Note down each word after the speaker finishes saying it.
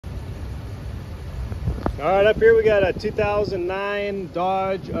All right, up here we got a 2009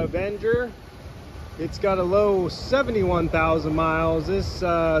 Dodge Avenger. It's got a low 71,000 miles. This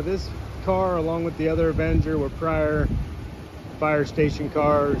car, along with the other Avenger, were prior fire station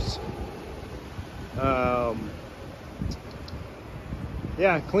cars. Yeah,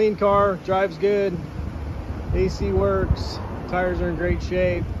 clean car, drives good, AC works, tires are in great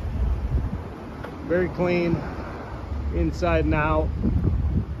shape, very clean inside and out.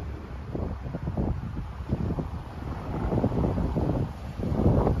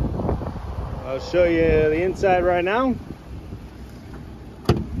 I'll show you the inside right now.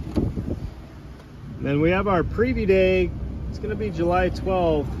 And then we have our preview day. It's going to be July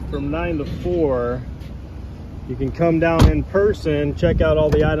 12th from 9 to 4. You can come down in person, check out all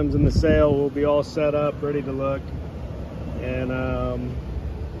the items in the sale. We'll be all set up, ready to look. And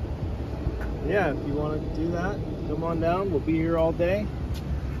yeah, if you want to do that, come on down. We'll be here all day.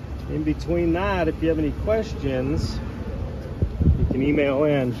 In between that, if you have any questions, you can email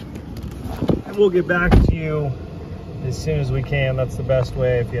in. And we'll get back to you as soon as we can. That's the best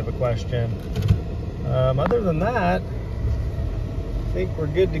way if you have a question. Other than that, I think we're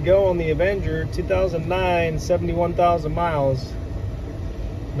good to go on the Avenger. 2009, 71,000 miles.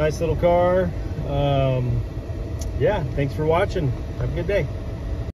 Nice little car. Yeah, thanks for watching. Have a good day.